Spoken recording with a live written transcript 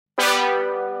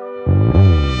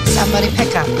Somebody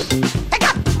pick up. Pick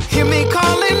up! Hear me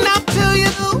calling out to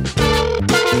you.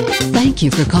 Thank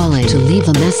you for calling. To leave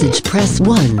a message, press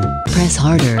 1. Press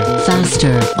harder,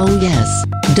 faster. Oh yes,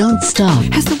 don't stop.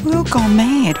 Has the world gone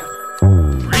mad?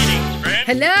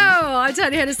 Hello, I'm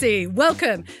Tony Hennessy.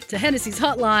 Welcome to Hennessy's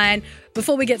Hotline.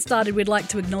 Before we get started, we'd like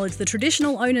to acknowledge the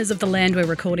traditional owners of the land we're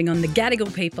recording on, the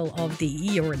Gadigal people of the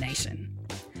Eora Nation.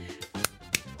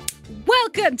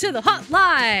 Welcome to the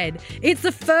Hotline. It's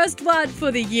the first one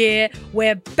for the year.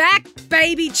 We're back,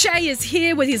 baby. Che is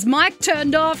here with his mic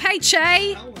turned off. Hey,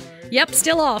 Che. Hello. Yep,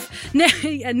 still off. Now,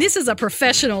 and this is a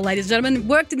professional, ladies and gentlemen.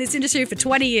 Worked in this industry for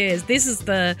 20 years. This is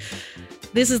the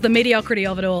mediocrity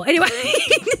of it all. Anyway,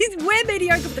 we're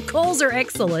mediocre, but the calls are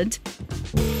excellent.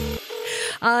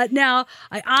 Now,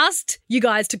 I asked you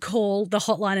guys to call the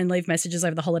hotline and leave messages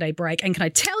over the holiday break, and can I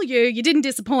tell you, you didn't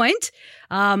disappoint.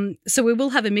 So we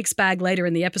will have a mixed bag later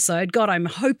in the episode. God, I'm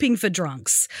hoping for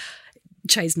drunks.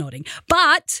 Che's nodding.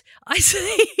 But I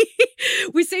see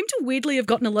we seem to weirdly have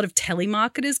gotten a lot of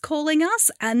telemarketers calling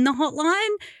us and the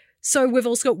hotline. So we've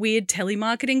also got weird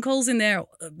telemarketing calls in there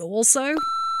also.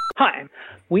 Hi,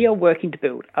 we are working to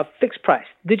build a fixed price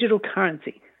digital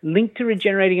currency linked to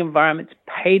regenerating environments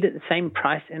paid at the same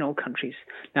price in all countries.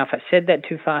 Now, if I said that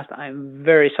too fast, I'm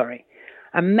very sorry.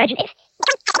 Imagine this.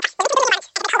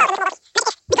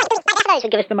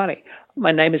 Give us the money.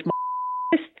 My name is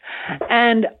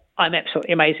and I'm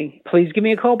absolutely amazing. Please give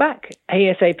me a call back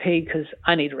ASAP because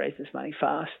I need to raise this money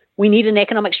fast. We need an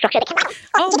economic structure.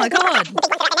 Oh, my God.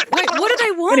 Wait, what do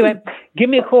they want? Anyway, give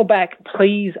me a call back,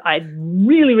 please. I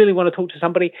really, really want to talk to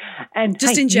somebody. And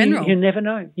just hey, in general. You never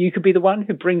know. You could be the one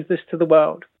who brings this to the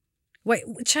world. Wait,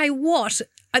 Che, what?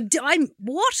 I'm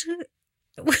what?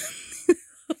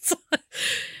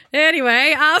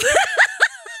 Anyway,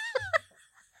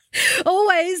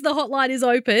 always the hotline is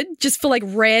open just for like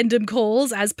random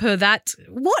calls as per that.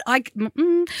 What?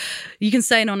 You can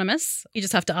stay anonymous. You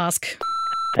just have to ask.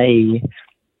 Hey,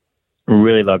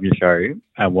 really love your show.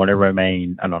 I want to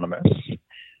remain anonymous.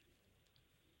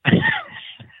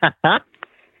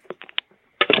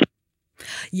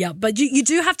 Yeah, but you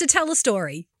do have to tell a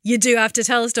story. You do have to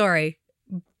tell a story.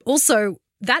 Also,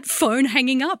 that phone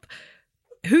hanging up,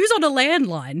 who's on a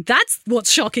landline? That's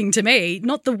what's shocking to me,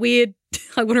 not the weird,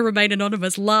 I want to remain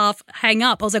anonymous, laugh, hang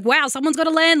up. I was like, wow, someone's got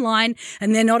a landline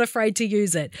and they're not afraid to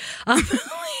use it.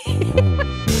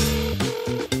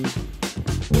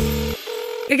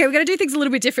 Okay, we're going to do things a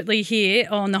little bit differently here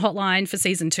on the hotline for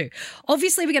season 2.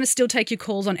 Obviously, we're going to still take your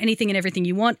calls on anything and everything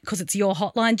you want because it's your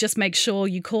hotline. Just make sure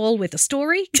you call with a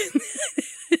story.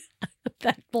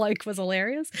 That bloke was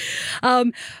hilarious.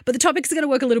 But the topics are going to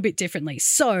work a little bit differently.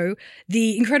 So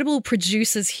the incredible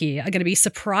producers here are going to be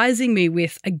surprising me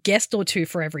with a guest or two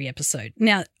for every episode.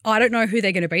 Now, I don't know who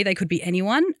they're going to be. They could be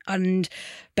anyone. And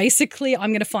basically, I'm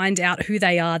going to find out who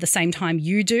they are the same time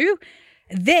you do.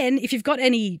 Then if you've got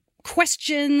any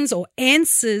questions or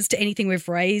answers to anything we've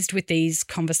raised with these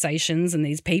conversations and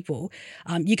these people,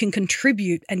 you can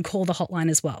contribute and call the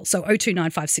hotline as well. So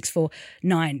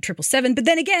 0295649777. But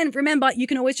then again, remember, you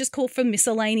can always just call for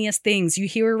miscellaneous things. You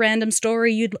hear a random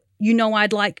story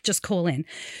I'd like, just call in.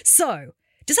 So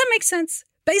does that make sense?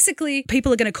 Basically,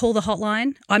 people are going to call the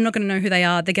hotline. I'm not going to know who they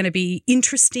are. They're going to be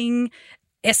interesting,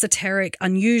 esoteric,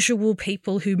 unusual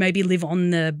people who maybe live on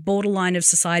the borderline of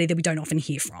society that we don't often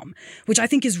hear from, which I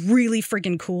think is really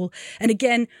friggin' cool. And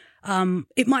again,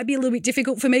 it might be a little bit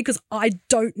difficult for me because I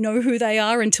don't know who they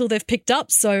are until they've picked up.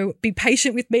 So be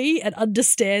patient with me and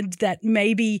understand that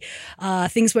maybe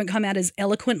things won't come out as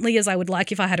eloquently as I would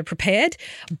like if I had it prepared.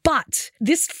 But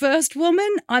this first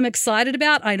woman I'm excited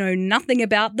about. I know nothing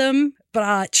about them,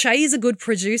 but Che is a good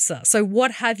producer. So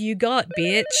what have you got,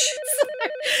 bitch?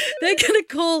 They're going to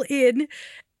call in,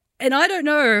 and I don't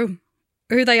know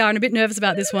who they are. I'm a bit nervous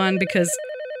about this one because,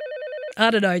 I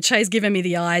don't know, Che's giving me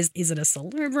the eyes. Is it a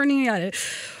celebrity?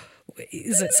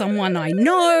 Is it someone I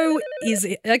know? Is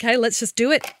it? Okay, let's just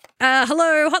do it.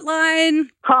 Hello,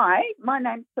 hotline. Hi, my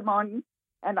name's Simone,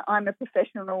 and I'm a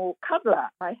professional cuddler.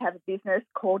 I have a business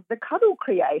called The Cuddle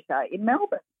Creator in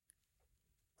Melbourne.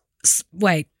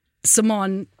 Wait,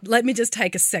 Simone, let me just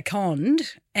take a second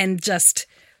and just...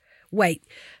 Wait,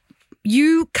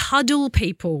 you cuddle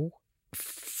people?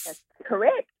 That's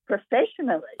correct,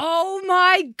 professionally. Oh,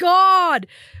 my God.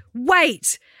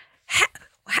 Wait.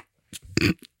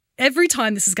 Every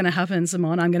time this is going to happen,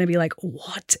 Simone, I'm going to be like,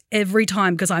 what? Every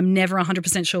time, because I'm never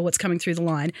 100% sure what's coming through the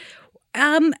line.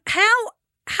 How did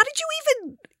you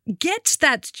even get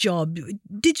that job?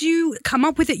 Did you come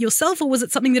up with it yourself or was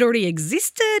it something that already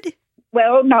existed?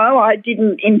 Well, no, I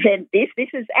didn't invent this. This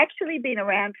has actually been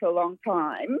around for a long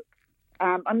time.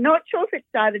 I'm not sure if it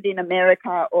started in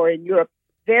America or in Europe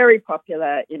very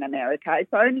popular in America.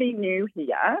 It's only new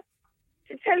here.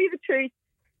 To tell you the truth,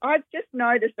 I've just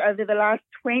noticed over the last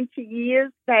 20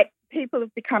 years that people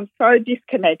have become so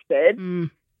disconnected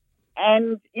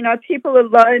and, you know, people are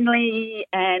lonely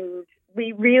and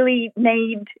we really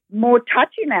need more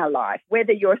touch in our life,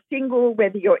 whether you're single,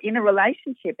 whether you're in a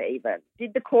relationship even.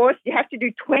 Did the course, you have to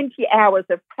do 20 hours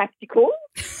of practical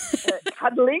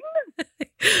cuddling.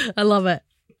 I love it.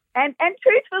 And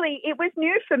truthfully, it was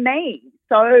new for me.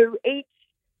 So each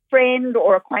friend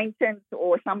or acquaintance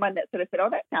or someone that sort of said, oh,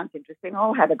 that sounds interesting,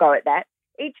 I'll have a go at that.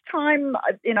 Each time,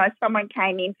 you know, someone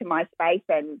came into my space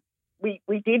and we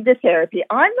did the therapy,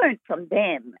 I learned from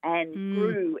them and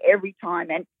grew every time.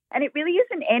 And it really is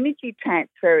an energy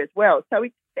transfer as well. So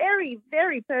it's very,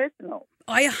 very personal.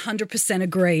 I 100%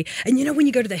 agree. And you know, when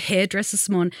you go to the hairdresser,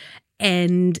 Simone,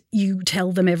 and you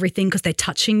tell them everything because they're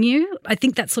touching you, I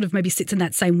think that sort of maybe sits in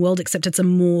that same world, except it's a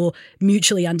more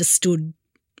mutually understood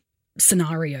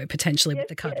scenario potentially with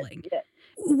the cuddling. Yes.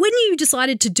 When you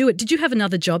decided to do it, did you have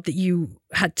another job that you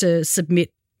had to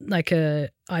submit like a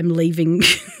I'm leaving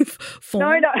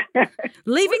form? No.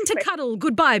 Leaving to cuddle.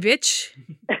 Goodbye, bitch.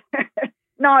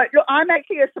 No, look, I'm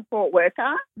actually a support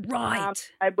worker.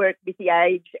 Right. I work with the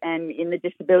aged and in the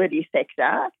disability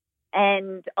sector,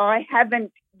 and I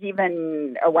haven't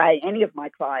given away any of my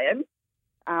clients.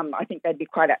 I think they'd be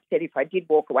quite upset if I did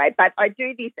walk away, but I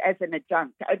do this as an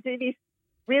adjunct. I do this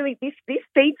really, this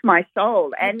feeds my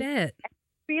soul. And I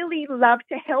really love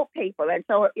to help people. And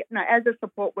so, you know, as a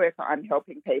support worker, I'm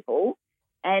helping people.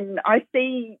 And I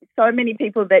see so many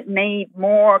people that need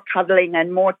more cuddling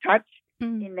and more touch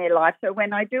in their life. So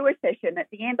when I do a session at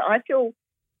the end, I feel,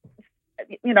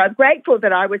 you know, grateful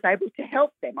that I was able to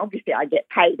help them. Obviously, I get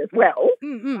paid as well,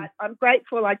 but I'm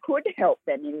grateful I could help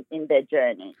them in their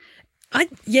journey. I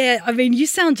mean, you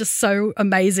sound just so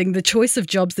amazing. The choice of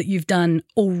jobs that you've done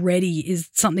already is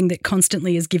something that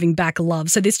constantly is giving back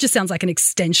love. So this just sounds like an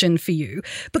extension for you.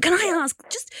 But can I ask,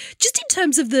 just in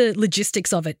terms of the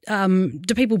logistics of it,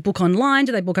 do people book online?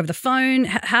 Do they book over the phone?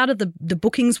 How do the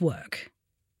bookings work?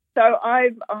 So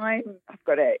I've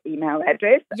got an email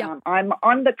address. Yep. I'm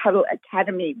on the Cuddle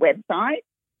Academy website.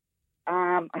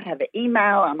 I have an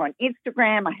email. I'm on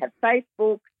Instagram. I have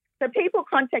Facebook. So people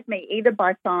contact me either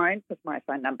by phone, because my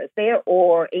phone number's there,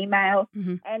 or email.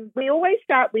 And we always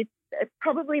start with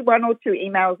probably one or two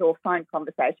emails or phone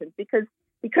conversations because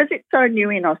it's so new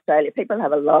in Australia. People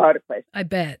have a lot of questions. I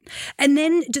bet. And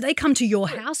then do they come to your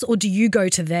house or do you go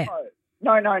to theirs?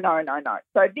 No.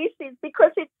 So this is because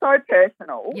it's so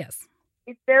personal. Yes.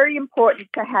 It's very important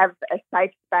to have a safe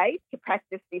space to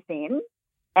practice this in.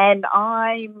 And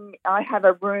I have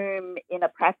a room in a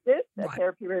practice, a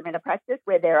therapy room in a practice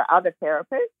where there are other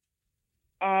therapists.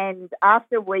 And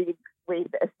after we've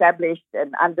established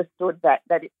and understood that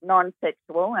it's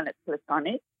non-sexual and it's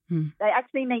platonic, they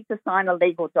actually need to sign a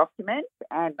legal document,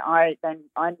 and I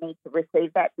need to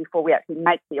receive that before we actually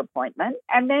make the appointment.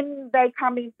 And then they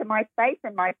come into my space,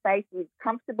 and my space is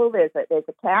comfortable. There's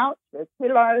a couch, there's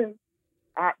pillows,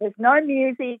 there's no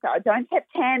music. I don't have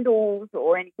candles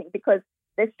or anything because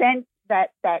the sense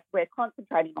that we're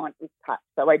concentrating on is touch.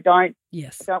 So I don't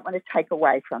want to take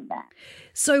away from that.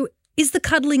 So is the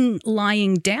cuddling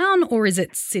lying down or is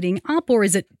it sitting up or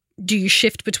do you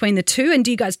shift between the two, and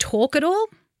do you guys talk at all?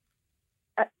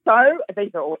 So these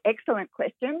are all excellent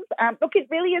questions. Look, it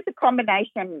really is a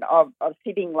combination of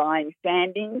sitting, lying,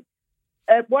 standing.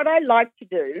 What I like to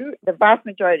do, the vast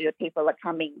majority of people are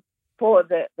coming for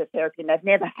the therapy and they've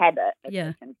never had a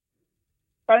session.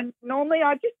 So normally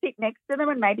I just sit next to them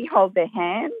and maybe hold their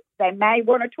hand. They may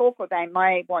want to talk or they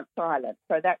may want silence.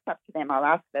 So that's up to them. I'll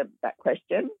ask them that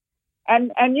question.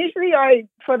 And usually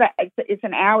it's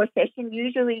an hour session.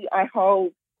 Usually I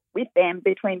hold with them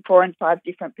between 4 and 5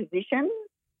 different positions.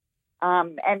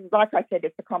 And like I said,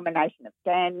 it's a combination of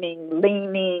standing,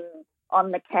 leaning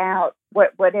on the couch,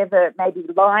 whatever, maybe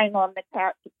lying on the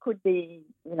couch. It could be,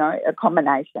 you know, a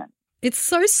combination. It's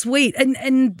so sweet.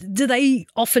 And do they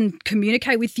often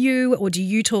communicate with you or do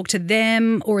you talk to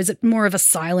them, or is it more of a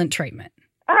silent treatment?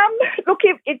 Look,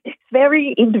 it's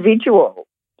very individual.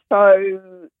 So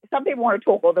some people want to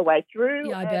talk all the way through.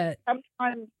 Yeah, I bet.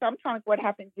 Sometimes what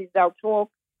happens is they'll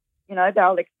talk, you know,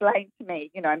 they'll explain to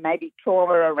me, you know, maybe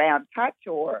trauma around touch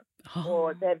or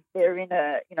they're in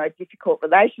a, you know, difficult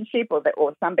relationship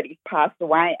or somebody's passed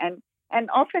away and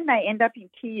often they end up in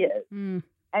tears.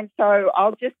 And so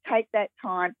I'll just take that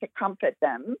time to comfort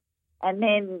them and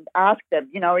then ask them,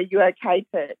 you know, are you okay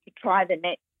to try the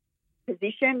next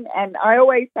position? And I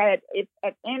always say if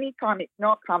at any time it's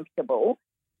not comfortable,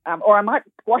 or I might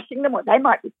be squashing them or they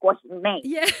might be squashing me,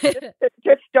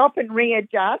 just stop and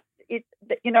readjust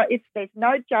there's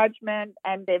no judgment,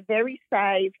 and they're very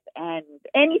safe, and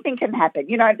anything can happen.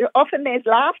 Often there's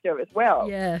laughter as well.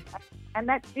 Yeah. And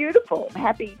that's beautiful. I'm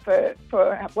happy for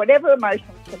whatever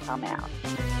emotions to come out.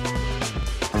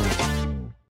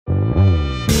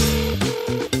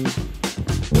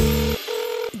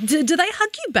 Do they hug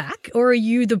you back, or are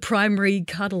you the primary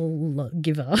cuddle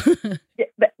giver? Yeah,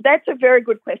 that's a very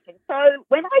good question. So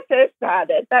when I first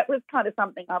started, that was kind of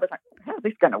something I was like, how's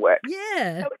this going to work?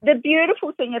 Yeah. So the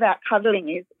beautiful thing about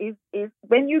cuddling is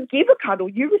when you give a cuddle,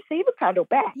 you receive a cuddle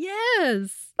back.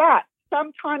 Yes. But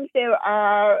sometimes there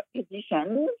are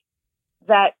positions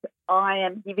that I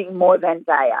am giving more than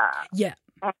they are. Yeah.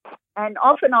 And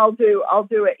often I'll do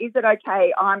it. Is it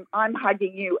okay? I'm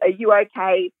hugging you. Are you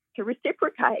okay to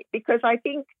reciprocate? Because I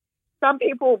think some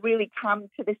people really come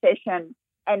to the session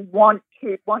and want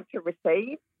to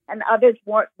receive, and others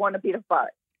want a bit of both,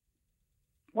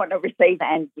 want to receive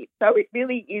and give. So it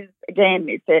really is, again,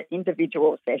 it's an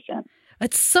individual session.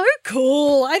 It's so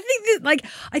cool. I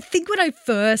think when I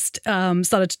first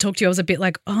started to talk to you, I was a bit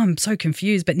like, oh, I'm so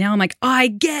confused. But now I'm like, I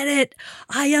get it.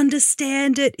 I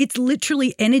understand it. It's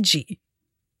literally energy.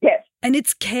 Yes. And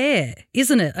it's care,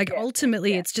 isn't it? Like,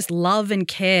 ultimately, it's just love and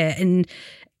care. And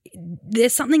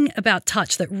there's something about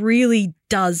touch that really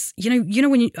does,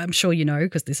 when I'm sure you know,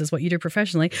 because this is what you do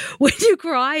professionally, when you're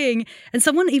crying and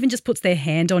someone even just puts their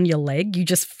hand on your leg, you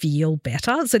just feel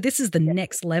better. So this is the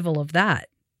next level of that.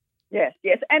 Yes.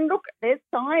 And look, there's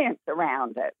science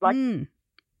around it. Like,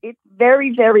 it's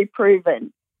very, very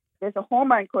proven. There's a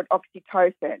hormone called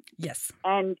oxytocin. Yes.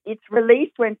 And it's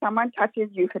released when someone touches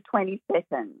you for 20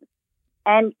 seconds.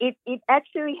 And it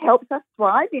actually helps us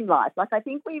thrive in life. Like, I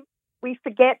think we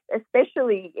forget,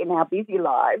 especially in our busy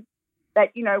lives,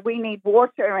 that, we need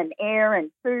water and air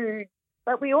and food,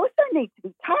 but we also need to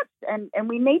be touched, and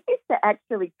we need this to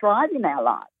actually thrive in our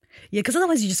lives. Yeah, because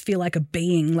otherwise you just feel like a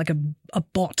being, like a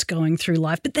bot going through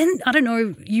life. But then, I don't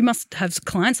know, you must have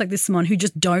clients like this, Simone, who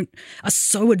just are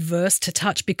so adverse to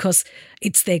touch because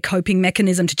it's their coping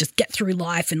mechanism to just get through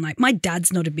life. And like, my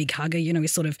dad's not a big hugger,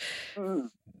 he's sort of, and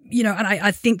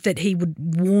I think that he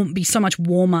would be so much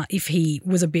warmer if he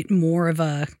was a bit more of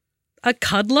a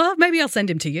cuddler. Maybe I'll send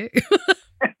him to you.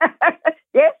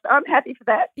 Yes, I'm happy for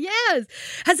that. Yes.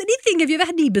 Have you ever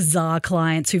had any bizarre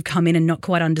clients who've come in and not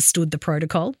quite understood the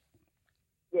protocol?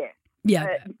 Yes.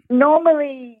 Yeah.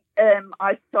 Normally,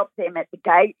 I stop them at the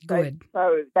gate. Good.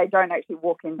 So they don't actually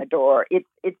walk in the door.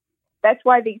 That's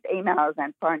why these emails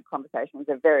and phone conversations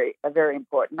are very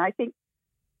important. I think,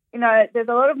 there's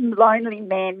a lot of lonely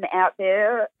men out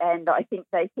there, and I think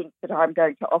they think that I'm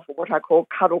going to offer what I call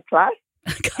Cuddle Plus.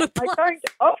 Cuddle Plus. I don't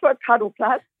offer Cuddle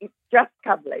Plus. It's just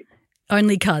cuddling.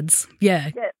 Only cuds. Yeah.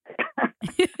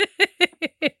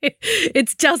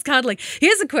 It's just cuddling.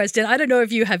 Here's a question. I don't know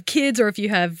if you have kids or if you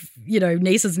have,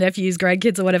 nieces, nephews,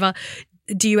 grandkids or whatever.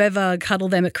 Do you ever cuddle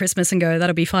them at Christmas and go,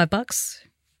 that'll be $5?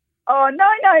 Oh, no.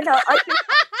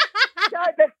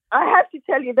 But I have to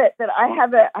tell you that I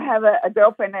have a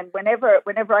girlfriend, and whenever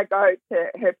I go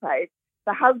to her place,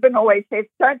 the husband always says,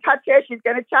 don't touch her, she's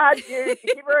going to charge you.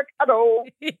 Give her a cuddle.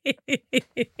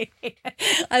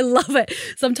 I love it.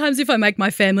 Sometimes if I make my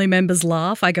family members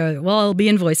laugh, I go, well, I'll be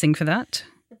invoicing for that.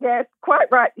 Yes,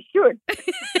 quite right. You should.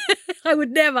 I would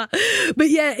never.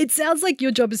 But yeah, it sounds like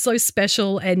your job is so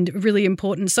special and really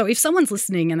important. So if someone's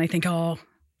listening and they think, oh,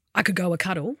 I could go a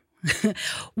cuddle,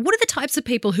 what are the types of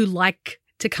people who like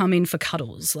to come in for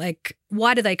cuddles? Like,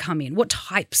 why do they come in? What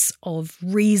types of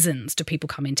reasons do people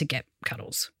come in to get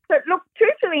cuddles? So, look,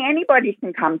 truthfully, anybody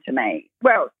can come to me.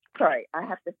 Well, sorry, I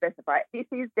have to specify. This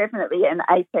is definitely an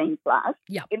 18 plus.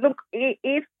 Yeah. Look,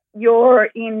 if you're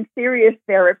in serious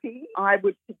therapy, I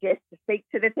would suggest to speak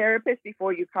to the therapist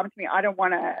before you come to me. I don't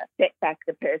want to set back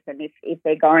the person if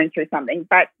they're going through something.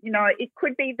 But, it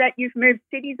could be that you've moved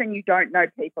cities and you don't know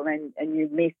people and you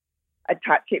miss a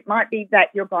touch. It might be that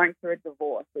you're going through a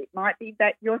divorce. It might be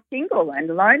that you're single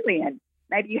and lonely, and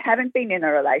maybe you haven't been in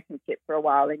a relationship for a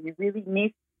while and you really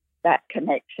miss that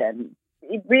connection.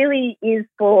 It really is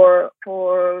for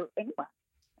anyone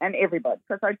and everybody,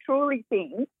 because I truly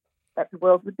think that the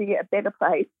world would be a better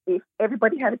place if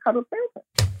everybody had a cuddle therapist.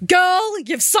 Girl,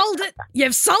 you've sold it.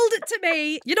 You've sold it to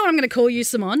me. You know what I'm going to call you,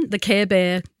 Simone? The Care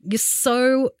Bear. You're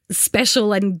so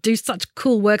special and do such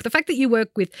cool work. The fact that you work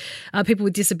with people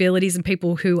with disabilities and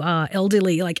people who are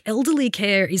elderly, like elderly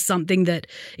care is something that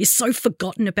is so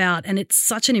forgotten about, and it's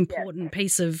such an important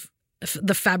piece of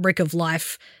the fabric of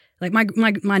life. Like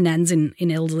my nan's in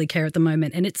elderly care at the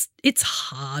moment, and it's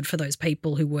hard for those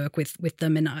people who work with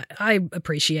them, and I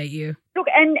appreciate you. Look,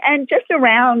 and just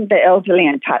around the elderly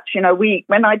and touch,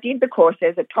 when I did the course,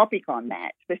 there's a topic on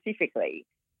that specifically,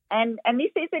 And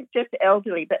this isn't just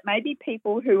elderly, but maybe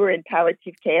people who are in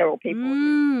palliative care or people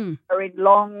who are in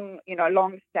long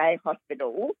stay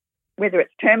hospital, whether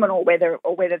it's terminal, whether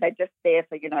they're just there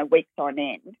for, weeks on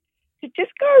end, to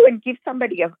just go and give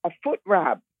somebody a foot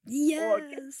rub. Yes. Or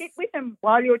just sit with them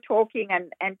while you're talking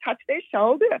and touch their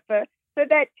shoulder for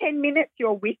that 10 minutes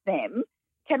you're with them.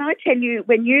 Can I tell you,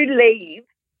 when you leave,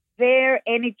 their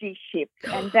energy shifts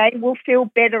and they will feel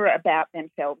better about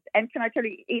themselves. And can I tell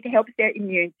you, it helps their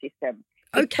immune system.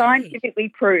 Okay. It's scientifically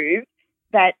proved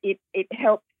that it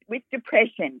helps with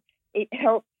depression. It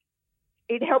helps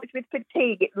with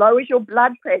fatigue. It lowers your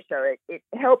blood pressure. It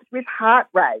helps with heart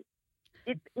rate.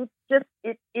 It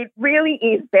really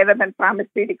is better than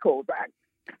pharmaceutical drugs.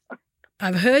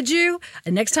 I've heard you.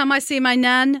 And next time I see my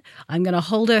nan, I'm going to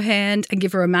hold her hand and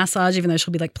give her a massage, even though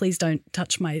she'll be like, please don't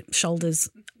touch my shoulders.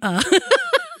 Look,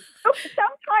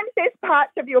 sometimes there's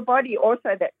parts of your body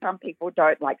also that some people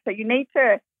don't like. So you need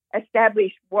to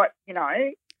establish what,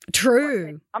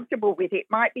 True. What comfortable with. It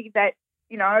might be that,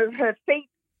 her feet,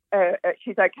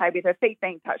 she's okay with her feet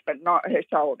being touched, but not her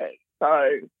shoulders.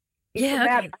 So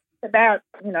it's about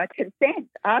consent,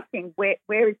 asking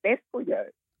where is best for you.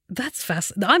 That's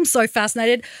fascinating. I'm so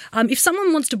fascinated. If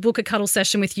someone wants to book a cuddle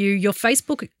session with you, your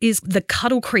Facebook is The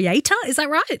Cuddle Creator. Is that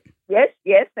right?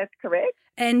 Yes, that's correct.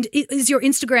 And is your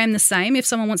Instagram the same if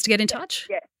someone wants to get in touch?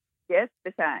 Yes,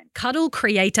 the same. Cuddle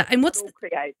Creator. And what's Cuddle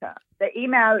Creator? The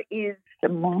email is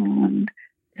Simone.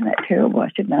 Isn't that terrible? I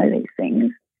should know these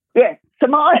things. Yes,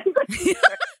 Simone.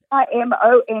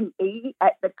 IMONE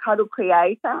at The Cuddle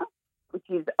Creator, which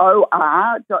is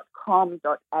or.com.au.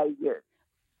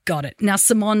 Got it. Now,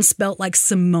 Simone spelt like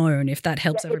Simone, if that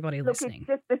helps everybody listening. It's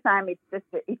just the same.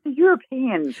 It's a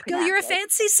European. Girl, you're a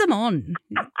fancy Simone.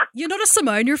 You're not a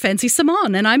Simone, you're a fancy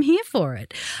Simone, and I'm here for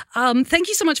it. Thank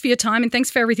you so much for your time, and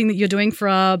thanks for everything that you're doing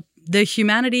for the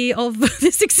humanity of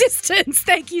this existence.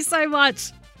 Thank you so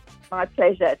much. My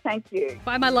pleasure. Thank you.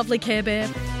 Bye, my lovely Care Bear.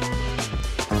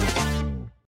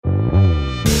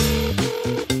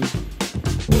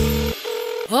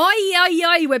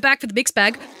 Oi, we're back for the mixed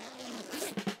bag.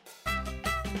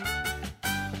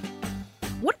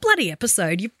 What a bloody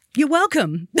episode. You're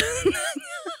welcome.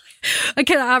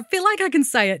 Okay, I feel like I can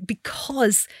say it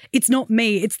because it's not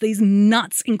me. It's these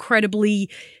nuts, incredibly,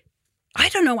 I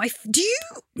don't know. Do you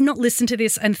not listen to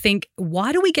this and think,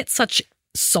 why do we get such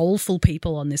soulful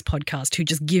people on this podcast who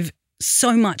just give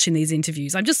so much in these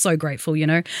interviews? I'm just so grateful,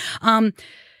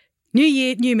 New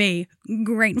year, new me.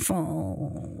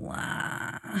 Grateful.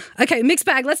 Okay, mixed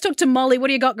bag. Let's talk to Molly. What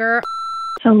do you got, girl?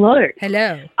 Hello.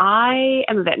 Hello. I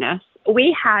am a vet nurse.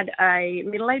 We had a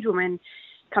middle-aged woman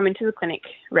come into the clinic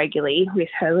regularly with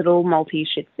her little Maltese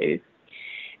Shih Tzu.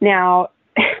 Now,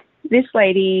 this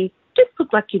lady just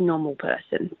looked like your normal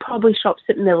person. Probably shops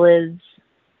at Miller's,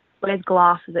 wears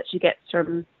glasses that she gets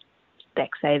from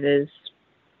Specsavers,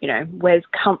 wears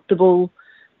comfortable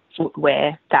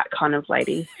footwear, that kind of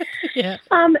lady. Yeah.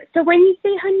 So when you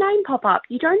see her name pop up,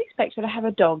 you don't expect her to have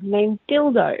a dog named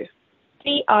Dildo.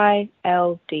 Dildo.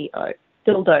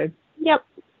 Dildo. Yep.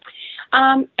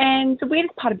 And the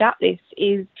weirdest part about this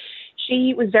is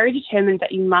she was very determined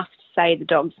that you must say the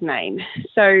dog's name.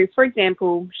 So, for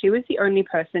example, she was the only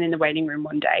person in the waiting room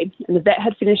one day, and the vet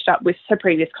had finished up with her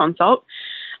previous consult.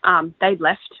 They'd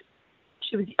left.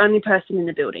 She was the only person in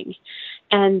the building.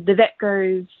 And the vet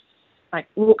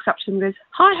walks up to them and goes,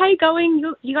 "Hi, how you going?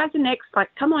 You guys are next.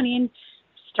 Come on in."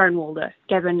 Stonewalled her,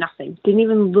 gave her nothing, didn't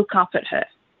even look up at her,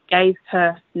 gave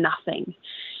her nothing.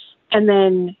 And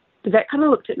then the vet kind of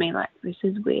looked at me like, this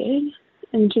is weird.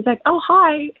 And she's like, "Oh,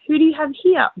 hi, who do you have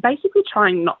here?" Basically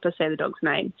trying not to say the dog's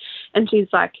name. And she's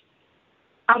like,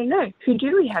 "I don't know, who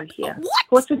do we have here? What?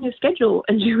 What's in your schedule?"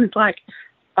 And she was like,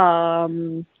 "Dildo,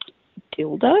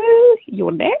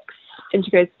 you're next." And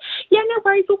she goes, "Yeah, no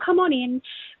worries, we'll come on in."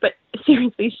 But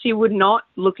seriously, she would not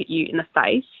look at you in the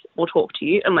face or talk to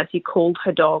you unless you called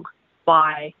her dog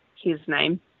by his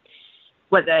name.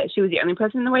 Whether she was the only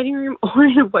person in the waiting room or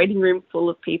in a waiting room full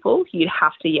of people, you'd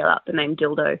have to yell out the name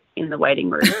Dildo in the waiting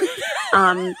room.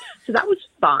 So that was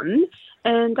fun.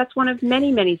 And that's one of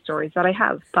many, many stories that I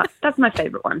have. But that's my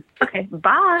favourite one. Okay,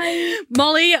 bye.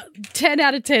 Molly, 10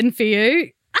 out of 10 for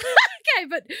you. Okay,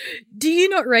 but do you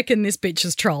not reckon this bitch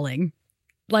is trolling?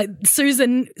 Like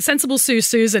Susan, sensible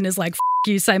Susan is like, "F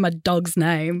you, say my dog's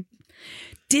name."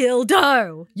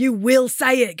 Dildo, you will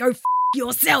say it. Go f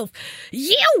yourself.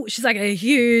 You. She's like a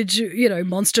huge,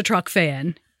 monster truck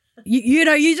fan.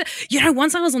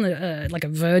 Once I was on a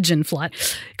Virgin flight,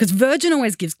 because Virgin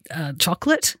always gives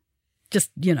chocolate.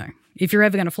 Just, if you're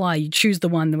ever going to fly, you choose the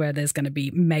one where there's going to be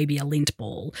maybe a lint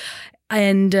ball.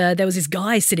 And there was this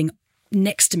guy sitting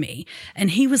next to me,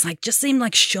 and he was like, just seemed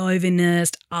like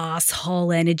chauvinist,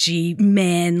 asshole energy,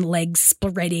 man, legs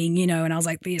spreading, you know, and I was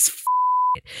like, this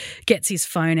gets his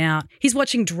phone out. He's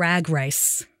watching Drag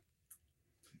Race.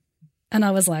 And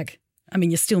I was like, I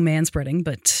mean, you're still man spreading,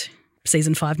 but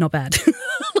season 5, not bad. Like,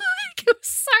 it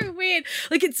was so weird.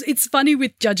 Like, it's funny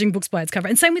with judging books by its cover.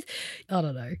 And same with, I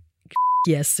don't know.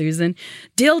 Yes, Susan.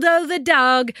 Dildo the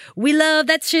dog. We love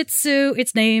that Shih Tzu.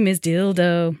 Its name is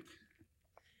Dildo.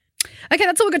 Okay,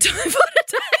 that's all we've got time for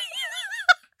today.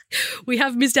 We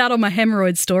have missed out on my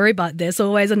hemorrhoid story, but there's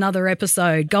always another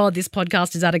episode. God, this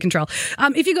podcast is out of control.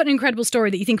 If you've got an incredible story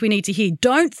that you think we need to hear,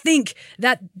 don't think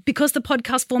that because the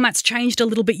podcast format's changed a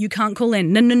little bit, you can't call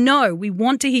in. No. We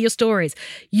want to hear your stories.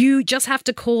 You just have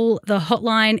to call the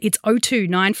hotline. It's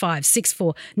 0295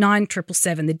 64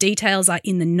 9777. The details are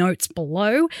in the notes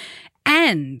below.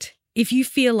 And if you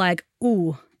feel like,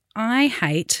 ooh, I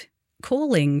hate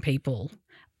calling people,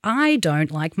 I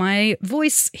don't like my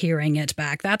voice hearing it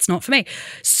back. That's not for me.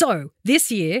 So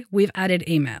this year we've added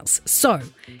emails. So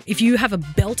if you have a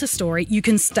belter story, you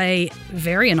can stay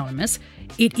very anonymous.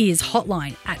 It is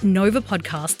hotline at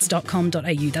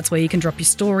novapodcasts.com.au. That's where you can drop your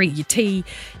story, your tea,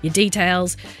 your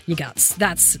details, your guts.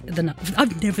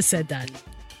 I've never said that.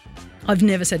 I've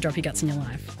never said drop your guts in your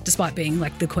life, despite being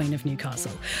like the Queen of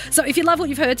Newcastle. So if you love what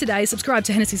you've heard today, subscribe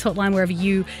to Hennessy's Hotline wherever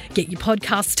you get your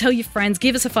podcasts. Tell your friends,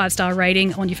 give us a 5-star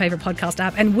rating on your favourite podcast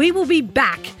app, and we will be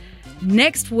back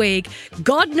next week.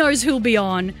 God knows who'll be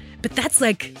on, but that's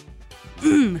like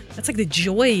the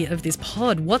joy of this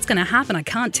pod. What's going to happen? I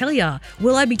can't tell ya.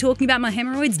 Will I be talking about my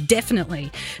hemorrhoids?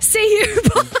 Definitely. See you.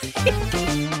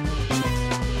 Bye.